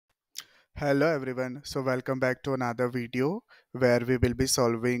Hello everyone. So welcome back to another video where we will be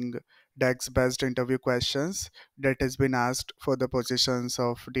solving DEX based interview questions that has been asked for the positions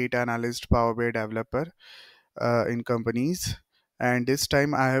of data analyst Power BI developer in companies. And this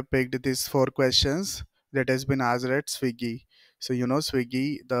time I have picked these four questions that has been asked at Swiggy. So you know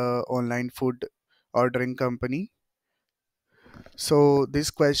Swiggy, the online food ordering company. So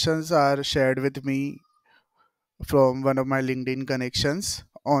these questions are shared with me from one of my LinkedIn connections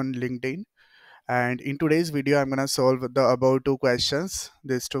on LinkedIn. And in today's video I'm going to solve the above two questions,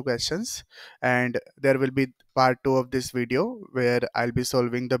 these two questions, and there will be part 2 of this video where I'll be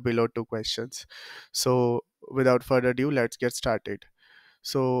solving the below two questions. So without further ado, let's get started.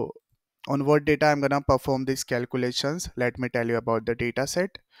 So on what data I'm going to perform these calculations, let me tell you about the data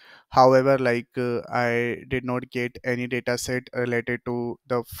set. However, I did not get any data set related to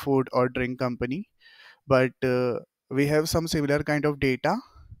the food or drink company, but we have some similar kind of data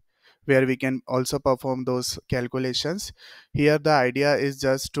where we can also perform those calculations. Here the idea is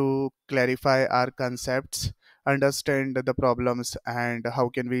just to clarify our concepts, understand the problems, and how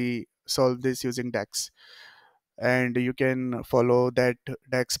can we solve this using DEX. And you can follow that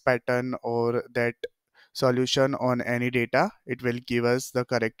DEX pattern or that solution on any data. It will give us the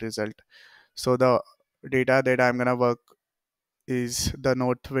correct result. So the data that I'm gonna work is the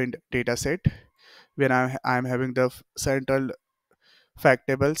Northwind data set, where I'm having the central fact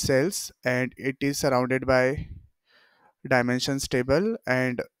table cells, and it is surrounded by dimensions table,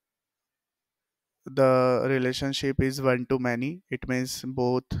 and the relationship is one to many. It means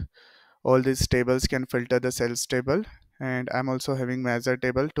both all these tables can filter the cells table, and I'm also having measure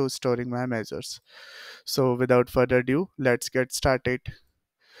table to storing my measures. So without further ado, let's get started.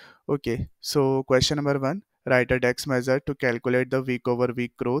 Okay, so question number 1, write a DEX measure to calculate the week over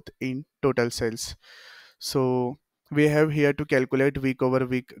week growth in total sales. So we have here to calculate week over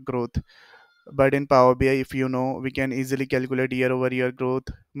week growth. But in Power BI, if you know, we can easily calculate year over year growth,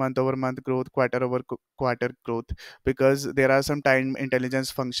 month over month growth, quarter over quarter growth, because there are some time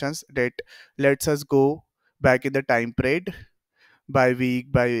intelligence functions that lets us go back in the time period, by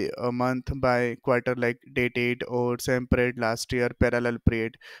week, by a month, by quarter, like dated or same period last year, parallel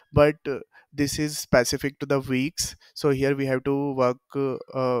period. But this is specific to the weeks, so here we have to work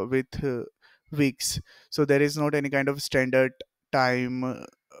with weeks. So there is not any kind of standard time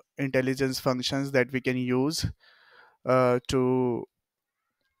intelligence functions that we can use to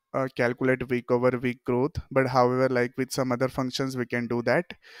calculate week over week growth. But however, like with some other functions we can do that.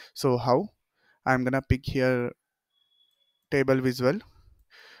 So how? I'm gonna pick here table visual,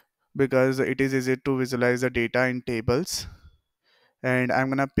 because it is easy to visualize the data in tables. And I'm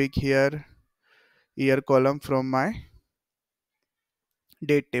gonna pick here year column from my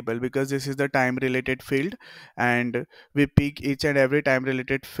date table, because this is the time related field, and we pick each and every time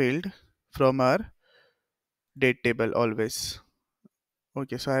related field from our date table always.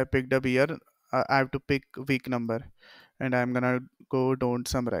 Okay, so I have picked up year. I have to pick week number, and I'm gonna go don't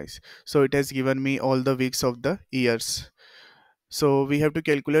summarize. So it has given me all the weeks of the years. So we have to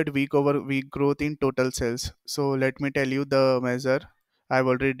calculate week over week growth in total sales. So let me tell you the measure I've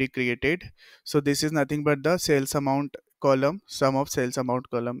already created. So this is nothing but the sales amount column, sum of sales amount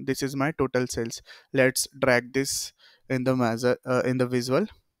column. This is my total sales. Let's drag this in the measure in the visual.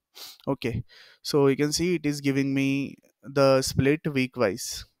 Okay, so you can see it is giving me the split week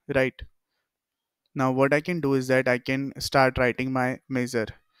wise, right? Now what I can do is that I can start writing my measure.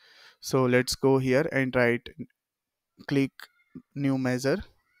 So let's go here and write, click new measure.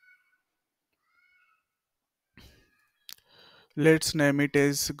 Let's name it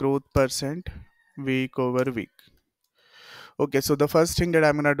as growth percent week over week. Okay, so the first thing that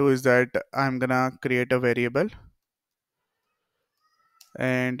I'm gonna do is that I'm gonna create a variable,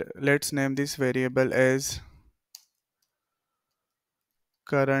 and let's name this variable as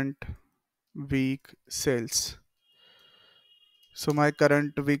current week sales. So my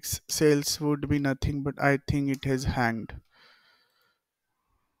current week's sales would be nothing, but I think it has hanged.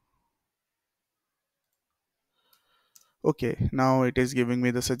 Okay, now it is giving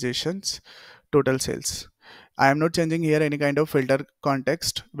me the suggestions. Total sales. I am not changing here any kind of filter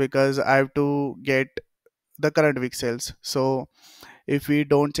context, because I have to get the current week sales. So if we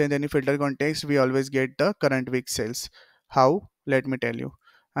don't change any filter context, we always get the current week sales. How? Let me tell you.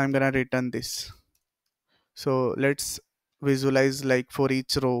 I'm gonna return this. So let's visualize, like for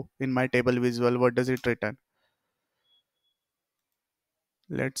each row in my table visual, what does it return?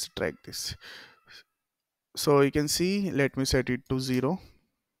 Let's track this. So you can see, let me set it to 0.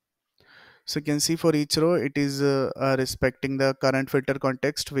 So you can see for each row it is respecting the current filter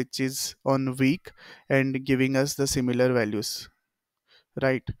context, which is on week, and giving us the similar values.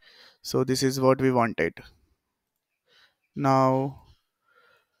 right? So this is what we wanted. Now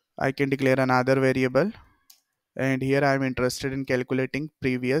I can declare another variable, and here I am interested in calculating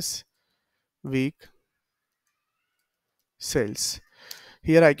previous week sales.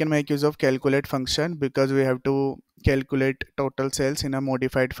 Here I can make use of calculate function because we have to calculate total sales in a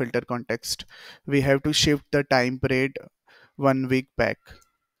modified filter context. We have to shift the time period 1 week back.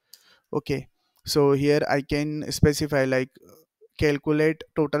 Okay, so here I can specify like calculate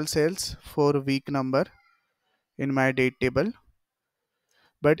total sales for week number in my date table,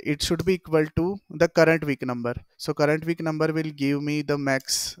 but it should be equal to the current week number. So current week number will give me the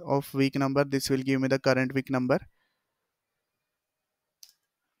max of week number. This will give me the current week number.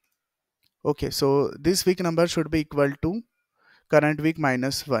 Okay, so this week number should be equal to current week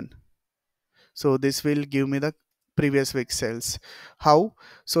minus 1. So this will give me the previous week sales. How?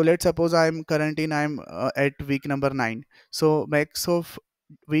 So let's suppose I'm at week number 9. So max of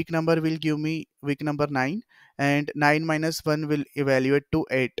week number will give me week number 9, and 9 minus 1 will evaluate to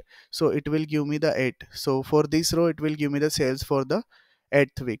 8. So it will give me the 8. So for this row it will give me the sales for the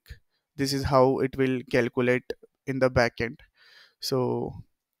 8th week. This is how it will calculate in the backend. So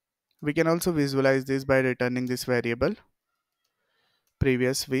we can also visualize this by returning this variable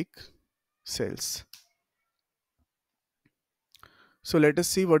previous week sales. So let us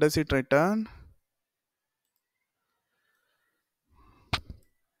see what does it return.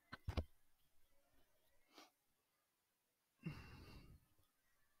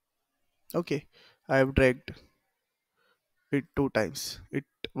 Okay, I have dragged it 2 times. It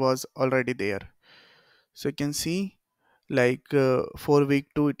was already there. So you can see like for week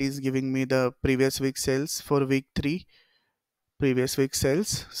 2 it is giving me the previous week sales, for week 3 previous week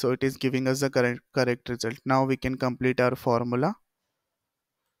sales. So it is giving us the correct result. Now we can complete our formula.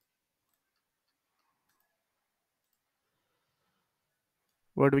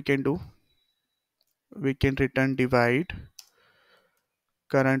 What we can do? We can return divide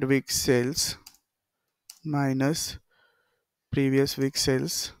current week sales minus previous week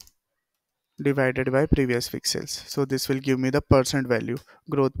sales divided by previous week sales. So this will give me the percent value,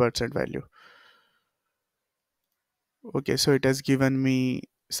 growth percent value. Okay, so it has given me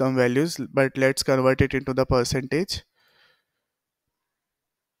some values, but let's convert it into the percentage.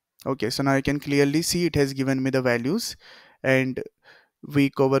 Okay, so now I can clearly see it has given me the values and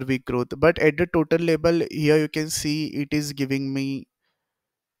week over week growth. But at the total level here you can see it is giving me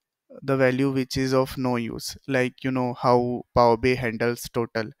the value which is of no use. Like you know how Power BI handles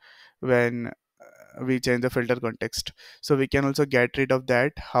total when we change the filter context. So we can also get rid of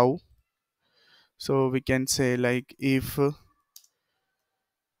that. How? So we can say like if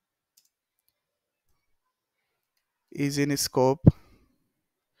is in scope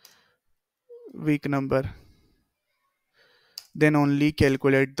week number, then only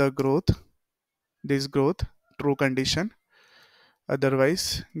calculate the growth, this growth, true condition,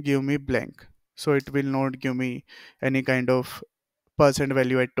 otherwise give me blank. So it will not give me any kind of percent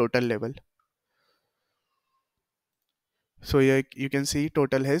value at total level. So here you can see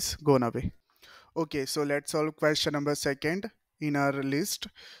total has gone away. Okay, so let's solve question number second in our list.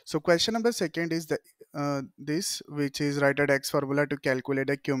 So question number second is the this, which is write a DAX formula to calculate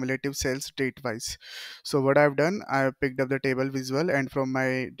the cumulative sales date wise. So what I've done, I have picked up the table visual, and from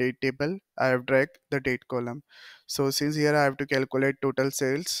my date table I have dragged the date column. So since here I have to calculate total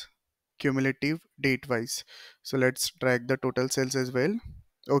sales cumulative date wise, so let's drag the total sales as well.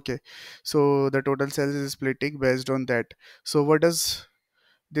 Okay, so the total sales is splitting based on that. So what does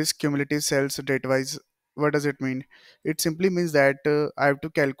this cumulative sales date wise, what does it mean? It simply means that I have to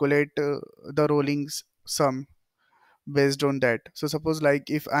calculate the rolling sum based on that. So suppose like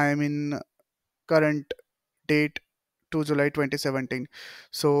if I am in current date to July 2017,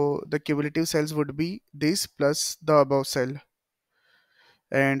 so the cumulative sales would be this plus the above cell,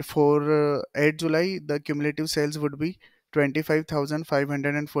 and for 8 July the cumulative sales would be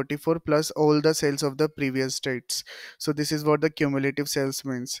 25,544 plus all the sales of the previous dates. So this is what the cumulative sales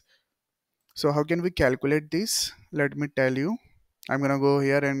means. So how can we calculate this? Let me tell you. I'm gonna go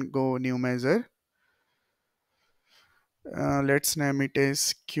here and go new measure. Let's name it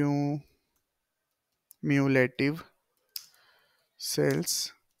as cumulative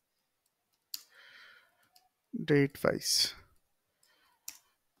sales date wise.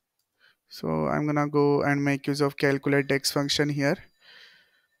 So I'm gonna go and make use of calculate x function here.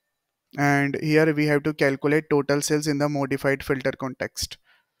 And here we have to calculate total sales in the modified filter context.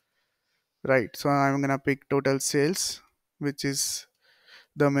 Right. So I'm gonna pick total sales, which is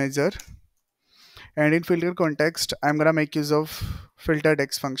the measure. And in filter context, I'm gonna make use of filtered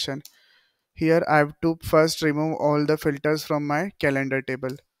x function. Here I have to first remove all the filters from my calendar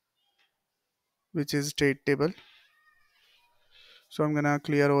table, which is date table. So I'm gonna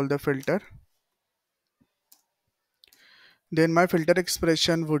clear all the filter. Then my filter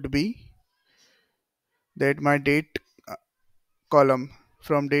expression would be that my date column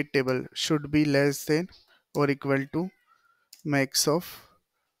from date table should be less than or equal to max of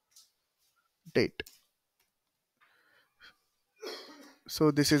date. So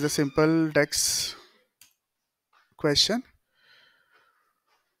this is a simple text question.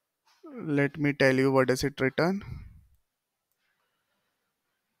 Let me tell you what does it return.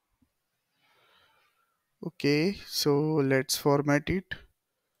 Okay, so let's format it.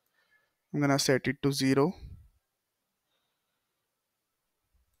 I'm gonna set it to 0.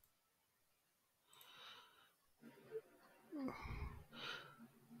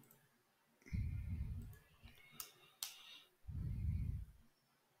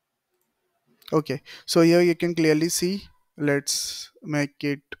 Okay, so here you can clearly see. Let's make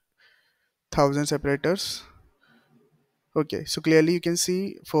it 1000 separators. Okay, so clearly you can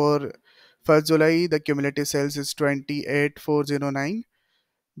see for 1st July the cumulative sales is 28409,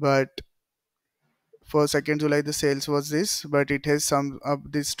 but for 2nd July the sales was this, but it has summed up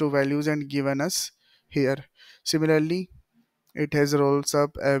these two values and given us here. Similarly, it has rolls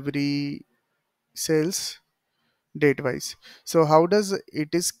up every sales date wise. So how does it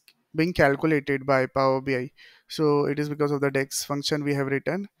is being calculated by Power BI? So it is because of the DEX function we have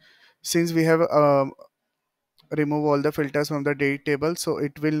written. Since we have remove all the filters from the date table, so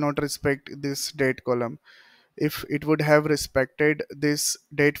it will not respect this date column. If it would have respected this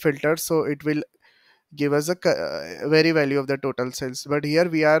date filter, so it will give us a very value of the total sales. But here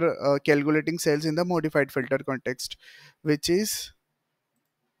we are calculating sales in the modified filter context, which is,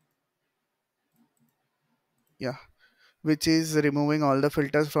 yeah, which is removing all the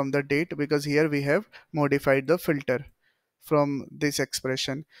filters from the date, because here we have modified the filter from this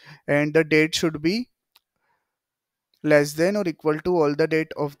expression, and the date should be less than or equal to all the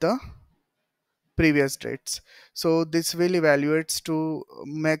date of the previous dates. So this will evaluates to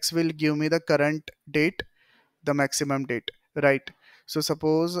max will give me the current date, the maximum date, right? So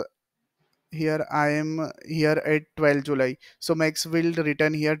suppose here I am here at 12 July, so max will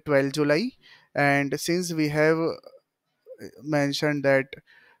return here 12 July, and since we have mentioned that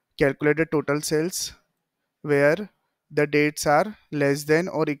calculated total sales where the dates are less than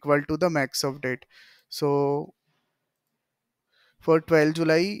or equal to the max of date, so for 12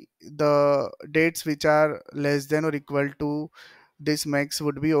 July the dates which are less than or equal to this max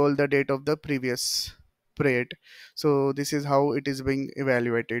would be all the date of the previous period. So this is how it is being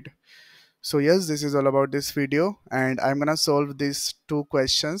evaluated. So yes, this is all about this video, and I'm gonna solve these two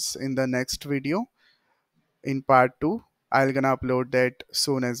questions in the next video in part 2. I'll gonna upload that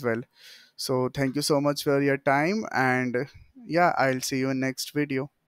soon as well. So thank you so much for your time, and yeah, I'll see you in next video.